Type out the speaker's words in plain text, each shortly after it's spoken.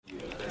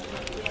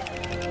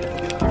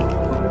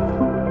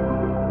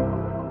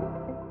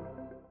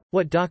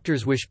What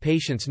doctors wish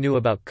patients knew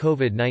about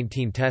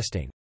COVID-19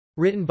 testing.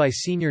 Written by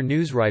senior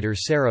newswriter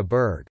Sarah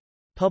Berg.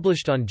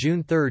 Published on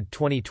June 3,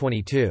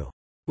 2022.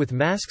 With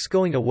masks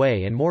going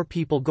away and more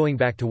people going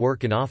back to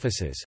work in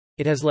offices,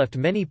 it has left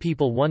many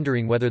people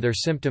wondering whether their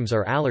symptoms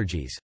are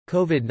allergies,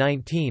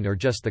 COVID-19 or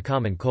just the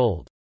common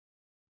cold.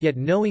 Yet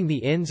knowing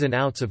the ins and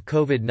outs of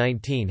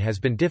COVID-19 has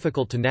been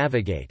difficult to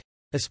navigate,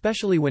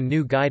 especially when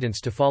new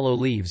guidance to follow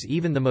leaves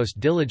even the most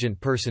diligent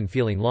person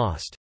feeling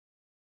lost.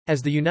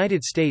 As the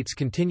United States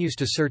continues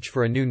to search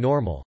for a new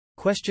normal,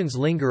 questions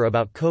linger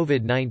about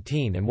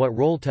COVID-19 and what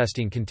role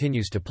testing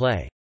continues to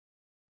play.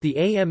 The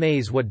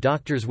AMA's What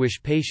Doctors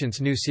Wish Patients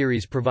Knew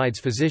series provides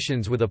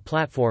physicians with a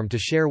platform to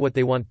share what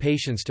they want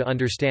patients to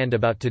understand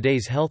about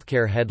today's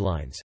healthcare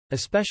headlines,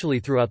 especially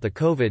throughout the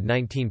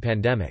COVID-19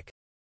 pandemic.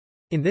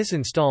 In this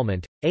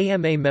installment,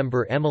 AMA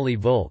member Emily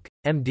Volk,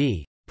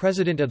 MD,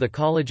 President of the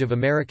College of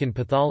American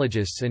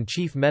Pathologists and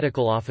Chief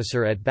Medical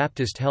Officer at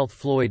Baptist Health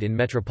Floyd in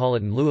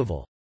metropolitan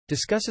Louisville,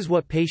 discusses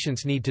what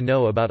patients need to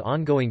know about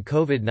ongoing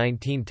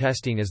COVID-19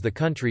 testing as the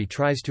country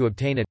tries to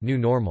obtain a new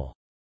normal.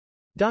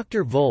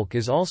 Dr. Volk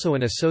is also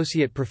an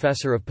associate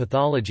professor of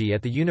pathology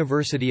at the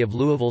University of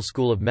Louisville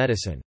School of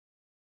Medicine.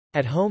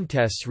 At-home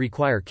tests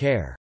require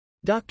care.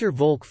 Dr.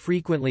 Volk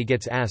frequently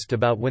gets asked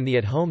about when the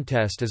at-home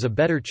test is a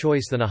better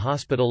choice than a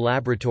hospital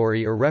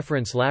laboratory or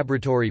reference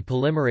laboratory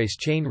polymerase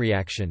chain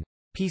reaction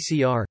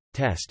 (PCR)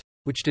 test,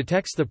 which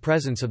detects the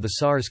presence of the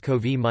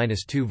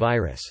SARS-CoV-2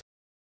 virus.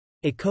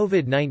 A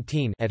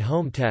COVID-19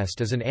 at-home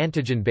test is an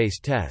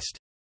antigen-based test.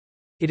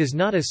 It is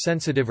not as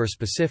sensitive or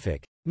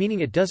specific, meaning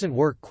it doesn't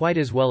work quite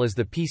as well as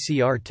the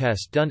PCR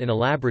test done in a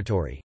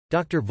laboratory,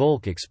 Dr.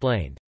 Volk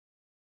explained.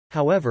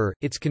 However,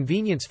 its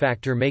convenience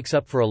factor makes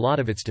up for a lot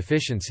of its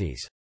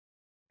deficiencies.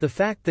 The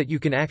fact that you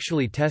can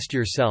actually test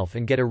yourself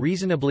and get a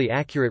reasonably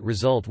accurate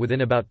result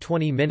within about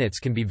 20 minutes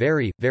can be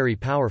very, very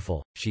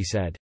powerful, she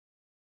said.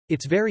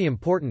 It's very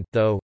important,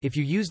 though, if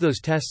you use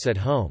those tests at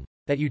home,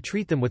 that you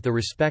treat them with the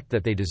respect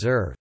that they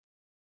deserve.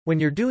 When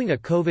you're doing a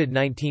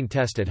COVID-19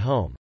 test at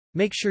home,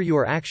 make sure you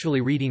are actually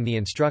reading the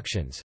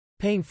instructions,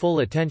 paying full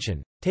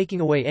attention,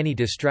 taking away any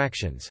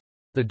distractions,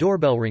 the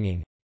doorbell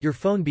ringing, your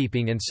phone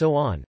beeping and so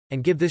on,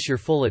 and give this your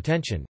full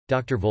attention,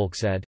 Dr. Volk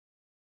said.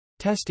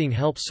 Testing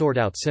helps sort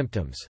out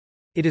symptoms.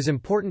 It is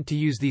important to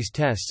use these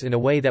tests in a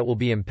way that will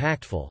be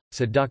impactful,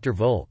 said Dr.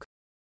 Volk.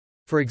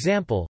 For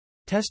example,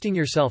 testing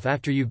yourself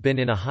after you've been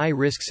in a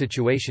high-risk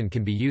situation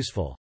can be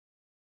useful.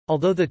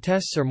 Although the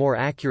tests are more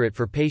accurate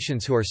for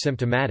patients who are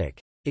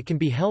symptomatic, it can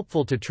be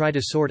helpful to try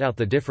to sort out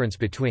the difference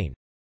between,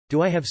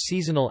 do I have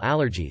seasonal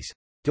allergies?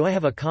 Do I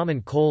have a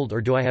common cold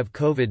or do I have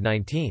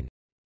COVID-19?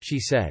 She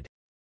said.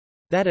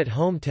 That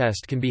at-home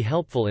test can be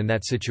helpful in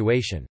that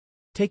situation.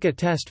 Take a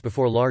test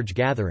before large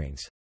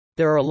gatherings.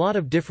 There are a lot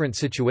of different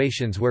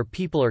situations where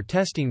people are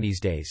testing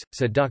these days,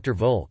 said Dr.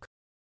 Volk.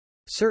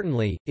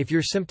 Certainly, if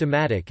you're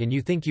symptomatic and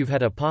you think you've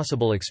had a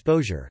possible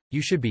exposure,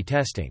 you should be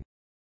testing.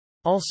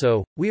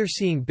 Also, we are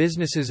seeing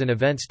businesses and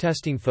events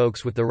testing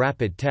folks with the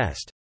rapid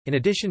test, in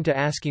addition to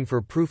asking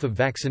for proof of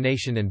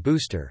vaccination and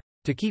booster,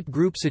 to keep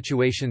group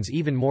situations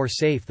even more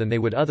safe than they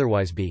would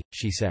otherwise be,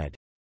 she said.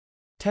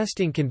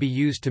 Testing can be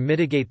used to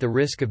mitigate the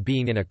risk of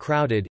being in a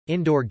crowded,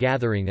 indoor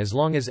gathering as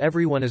long as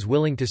everyone is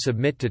willing to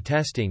submit to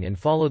testing and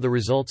follow the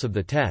results of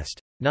the test,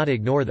 not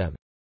ignore them.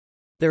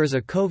 There is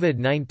a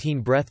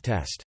COVID-19 breath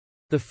test.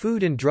 The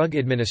Food and Drug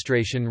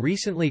Administration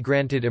recently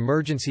granted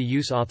emergency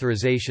use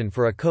authorization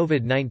for a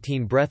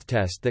COVID-19 breath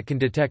test that can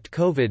detect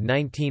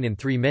COVID-19 in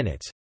 3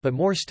 minutes, but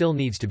more still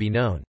needs to be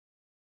known.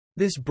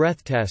 This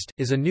breath test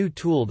is a new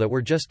tool that we're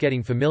just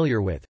getting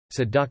familiar with,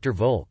 said Dr.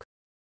 Volk.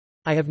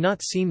 I have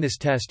not seen this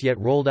test yet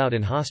rolled out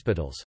in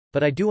hospitals,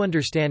 but I do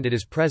understand it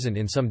is present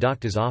in some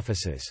doctors'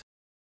 offices.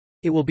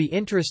 It will be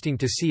interesting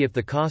to see if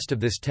the cost of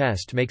this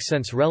test makes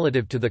sense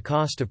relative to the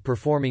cost of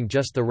performing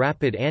just the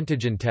rapid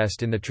antigen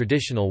test in the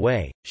traditional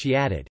way, she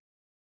added.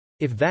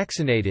 If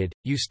vaccinated,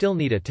 you still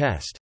need a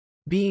test.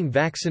 Being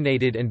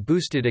vaccinated and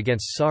boosted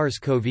against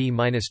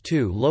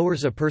SARS-CoV-2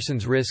 lowers a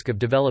person's risk of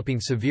developing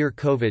severe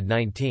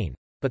COVID-19,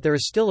 but there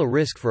is still a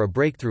risk for a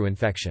breakthrough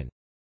infection.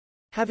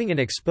 Having an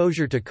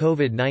exposure to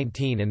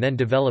COVID-19 and then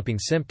developing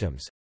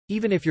symptoms,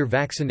 even if you're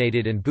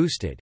vaccinated and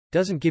boosted,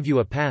 doesn't give you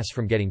a pass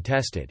from getting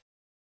tested.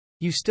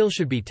 You still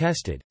should be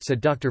tested,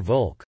 said Dr.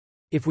 Volk.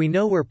 If we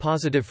know we're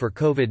positive for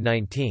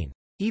COVID-19,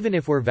 even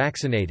if we're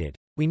vaccinated,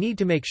 we need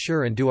to make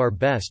sure and do our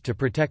best to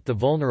protect the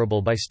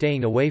vulnerable by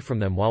staying away from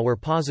them while we're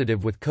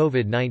positive with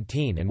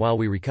COVID-19 and while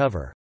we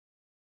recover.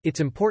 It's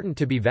important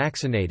to be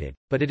vaccinated,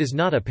 but it is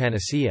not a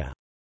panacea.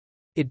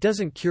 It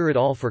doesn't cure it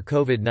all for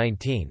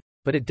COVID-19,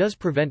 but it does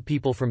prevent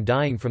people from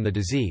dying from the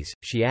disease,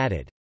 she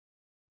added.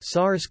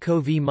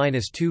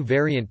 SARS-CoV-2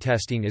 variant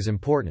testing is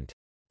important.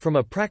 From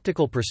a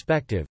practical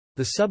perspective,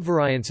 the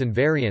subvariants and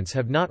variants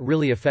have not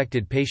really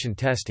affected patient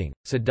testing,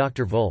 said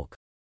Dr. Volk.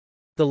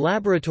 The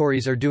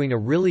laboratories are doing a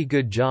really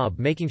good job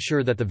making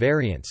sure that the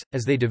variants,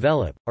 as they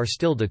develop, are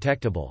still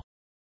detectable.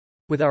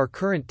 With our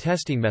current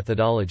testing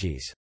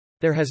methodologies,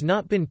 There has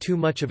not been too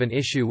much of an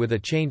issue with a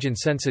change in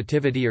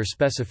sensitivity or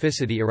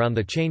specificity around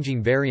the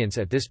changing variants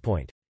at this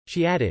point,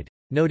 she added,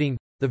 noting,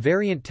 the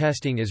variant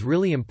testing is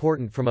really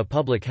important from a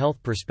public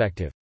health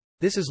perspective.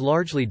 This is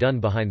largely done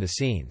behind the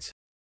scenes.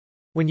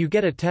 When you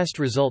get a test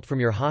result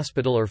from your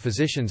hospital or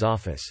physician's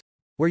office,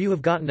 where you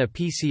have gotten a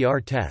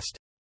PCR test,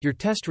 your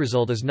test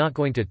result is not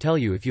going to tell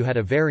you if you had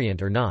a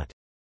variant or not.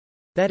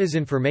 That is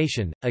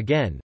information,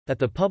 again, that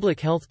the public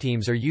health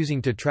teams are using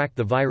to track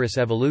the virus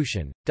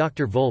evolution,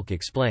 Dr. Volk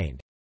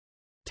explained.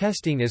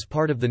 Testing is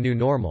part of the new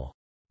normal.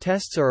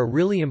 Tests are a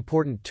really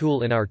important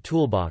tool in our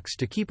toolbox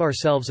to keep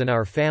ourselves and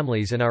our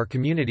families and our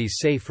communities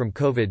safe from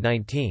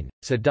COVID-19,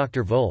 said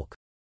Dr. Volk.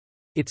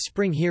 It's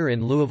spring here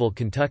in Louisville,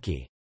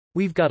 Kentucky.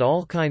 We've got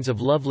all kinds of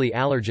lovely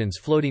allergens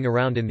floating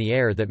around in the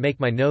air that make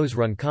my nose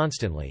run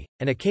constantly,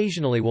 and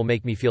occasionally will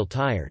make me feel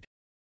tired.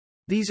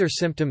 These are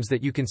symptoms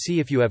that you can see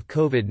if you have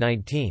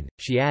COVID-19,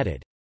 she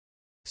added.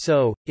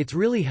 So, it's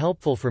really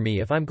helpful for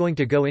me if I'm going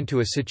to go into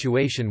a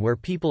situation where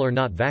people are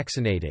not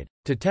vaccinated,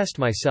 to test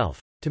myself,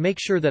 to make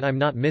sure that I'm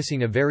not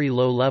missing a very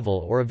low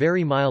level or a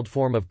very mild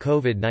form of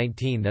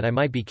COVID-19 that I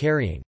might be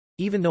carrying,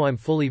 even though I'm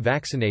fully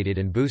vaccinated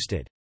and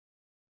boosted.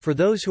 For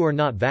those who are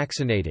not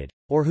vaccinated,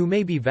 or who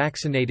may be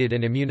vaccinated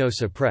and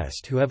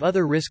immunosuppressed who have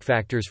other risk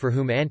factors for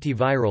whom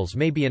antivirals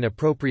may be an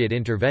appropriate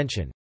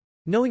intervention,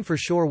 knowing for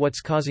sure what's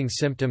causing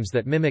symptoms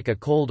that mimic a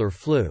cold or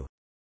flu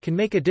can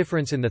make a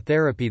difference in the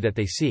therapy that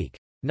they seek,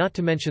 not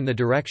to mention the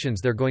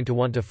directions they're going to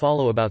want to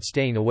follow about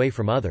staying away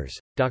from others,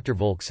 Dr.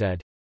 Volk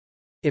said.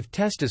 If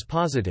test is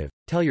positive,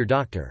 tell your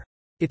doctor.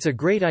 It's a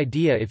great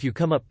idea if you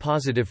come up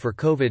positive for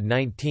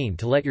COVID-19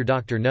 to let your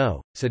doctor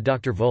know, said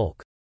Dr.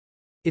 Volk.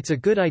 It's a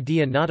good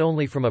idea not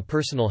only from a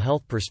personal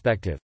health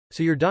perspective,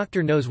 so your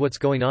doctor knows what's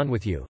going on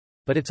with you,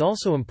 but it's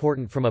also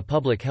important from a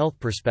public health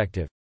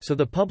perspective, so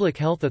the public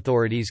health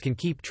authorities can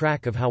keep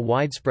track of how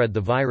widespread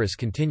the virus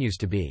continues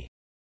to be.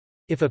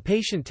 If a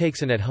patient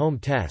takes an at-home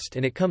test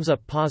and it comes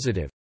up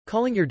positive,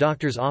 calling your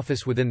doctor's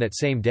office within that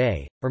same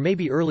day, or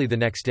maybe early the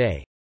next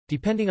day,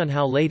 depending on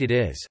how late it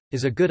is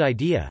a good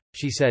idea,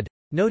 she said,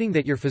 noting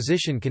that your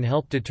physician can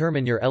help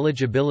determine your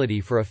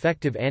eligibility for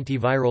effective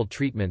antiviral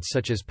treatments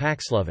such as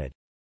Paxlovid.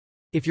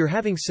 If you're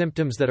having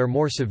symptoms that are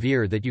more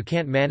severe that you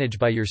can't manage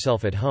by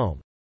yourself at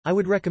home, I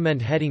would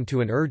recommend heading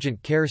to an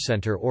urgent care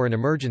center or an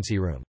emergency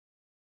room.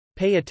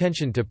 Pay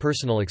attention to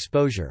personal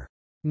exposure.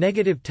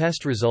 Negative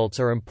test results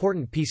are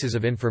important pieces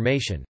of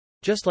information,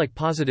 just like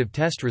positive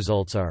test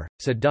results are,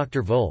 said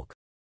Dr. Volk.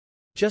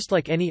 Just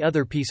like any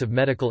other piece of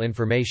medical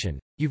information,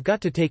 you've got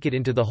to take it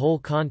into the whole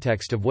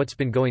context of what's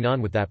been going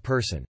on with that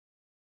person.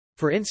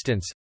 For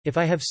instance, if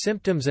I have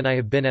symptoms and I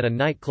have been at a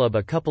nightclub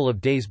a couple of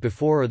days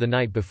before or the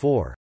night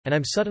before, and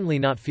I'm suddenly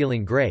not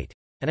feeling great,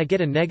 and I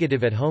get a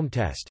negative at-home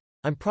test,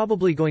 I'm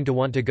probably going to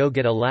want to go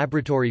get a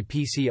laboratory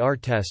PCR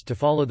test to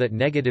follow that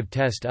negative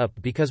test up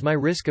because my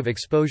risk of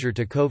exposure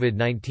to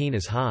COVID-19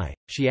 is high,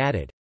 she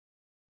added.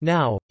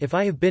 Now, if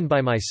I have been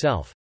by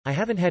myself, I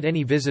haven't had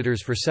any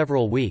visitors for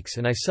several weeks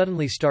and I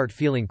suddenly start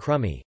feeling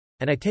crummy,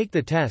 and I take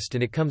the test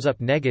and it comes up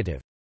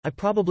negative, I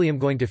probably am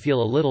going to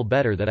feel a little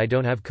better that I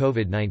don't have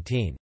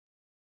COVID-19.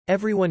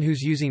 Everyone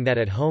who's using that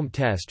at-home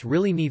test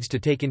really needs to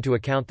take into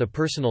account the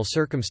personal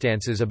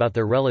circumstances about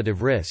their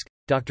relative risk,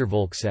 Dr.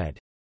 Volk said.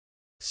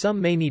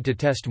 Some may need to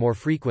test more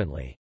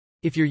frequently.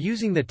 If you're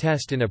using the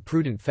test in a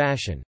prudent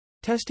fashion,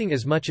 testing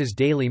as much as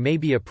daily may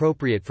be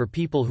appropriate for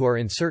people who are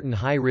in certain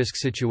high-risk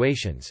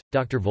situations,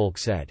 Dr. Volk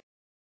said.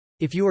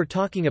 If you are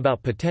talking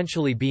about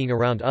potentially being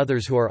around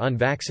others who are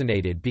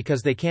unvaccinated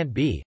because they can't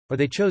be, or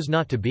they chose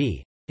not to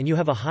be, and you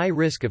have a high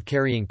risk of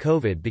carrying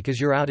COVID because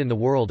you're out in the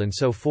world and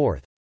so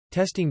forth,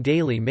 testing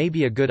daily may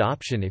be a good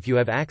option if you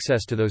have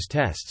access to those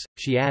tests,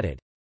 she added.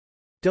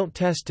 Don't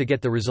test to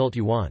get the result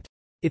you want.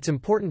 It's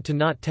important to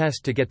not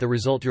test to get the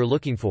result you're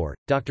looking for,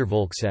 Dr.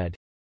 Volk said.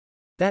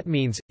 That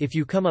means, if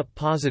you come up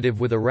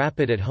positive with a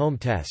rapid at-home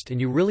test and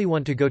you really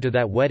want to go to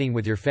that wedding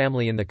with your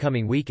family in the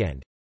coming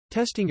weekend,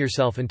 testing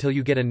yourself until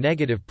you get a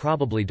negative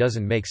probably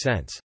doesn't make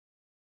sense.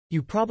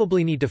 You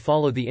probably need to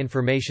follow the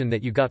information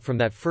that you got from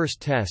that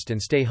first test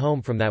and stay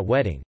home from that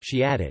wedding,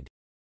 she added.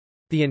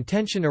 The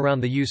intention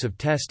around the use of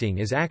testing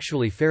is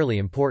actually fairly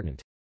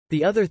important.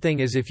 The other thing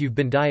is if you've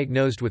been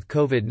diagnosed with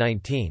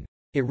COVID-19,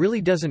 it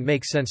really doesn't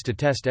make sense to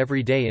test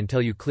every day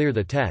until you clear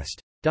the test,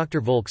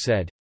 Dr. Volk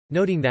said,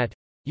 noting that,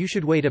 you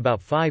should wait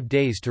about 5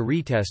 days to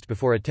retest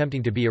before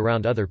attempting to be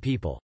around other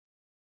people.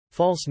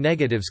 False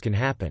negatives can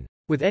happen.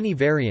 With any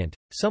variant,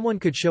 someone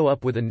could show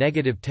up with a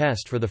negative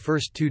test for the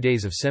first 2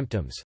 days of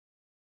symptoms.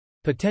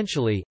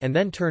 Potentially, and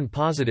then turn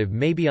positive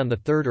maybe on the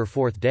 3rd or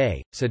 4th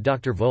day, said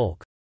Dr.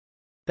 Volk.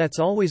 That's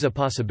always a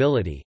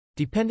possibility,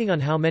 depending on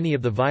how many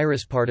of the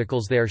virus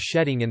particles they are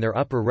shedding in their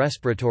upper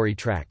respiratory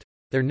tract,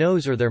 their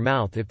nose or their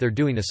mouth if they're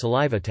doing a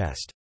saliva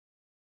test.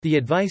 The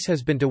advice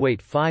has been to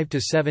wait 5 to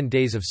 7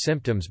 days of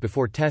symptoms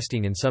before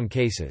testing in some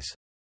cases.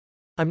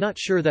 I'm not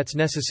sure that's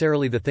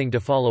necessarily the thing to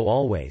follow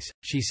always,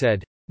 she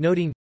said,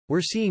 noting, we're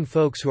seeing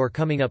folks who are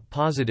coming up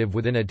positive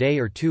within a day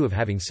or two of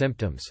having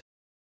symptoms.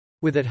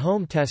 With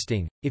at-home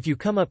testing, if you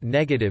come up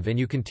negative and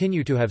you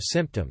continue to have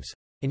symptoms,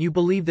 and you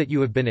believe that you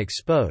have been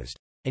exposed,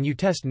 and you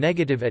test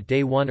negative at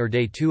day 1 or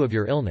day 2 of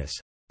your illness,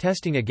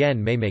 testing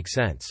again may make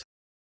sense.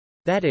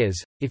 That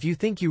is, if you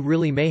think you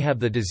really may have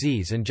the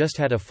disease and just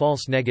had a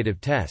false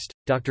negative test,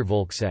 Dr.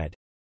 Volk said.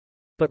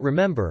 But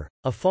remember,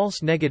 a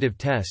false negative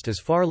test is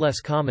far less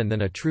common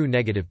than a true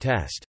negative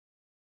test.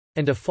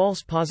 And a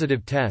false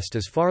positive test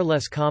is far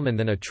less common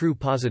than a true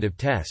positive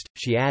test,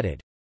 she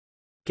added.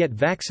 Get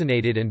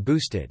vaccinated and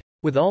boosted.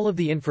 With all of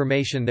the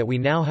information that we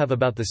now have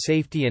about the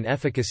safety and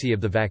efficacy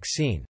of the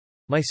vaccine,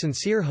 my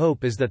sincere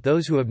hope is that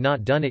those who have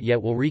not done it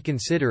yet will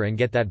reconsider and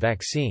get that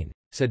vaccine,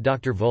 said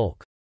Dr.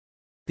 Volk.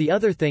 The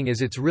other thing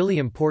is it's really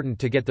important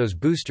to get those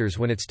boosters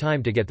when it's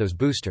time to get those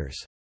boosters.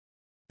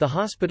 The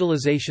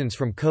hospitalizations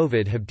from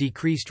COVID have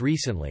decreased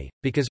recently,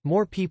 because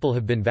more people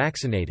have been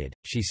vaccinated,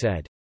 she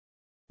said.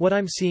 What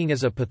I'm seeing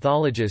as a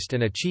pathologist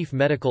and a chief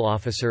medical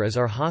officer is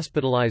our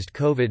hospitalized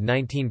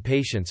COVID-19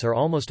 patients are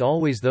almost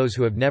always those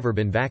who have never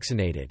been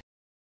vaccinated.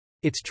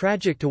 It's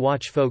tragic to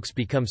watch folks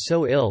become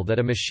so ill that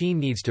a machine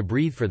needs to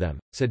breathe for them,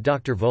 said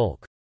Dr.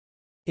 Volk.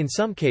 In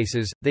some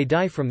cases, they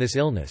die from this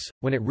illness,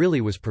 when it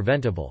really was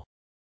preventable.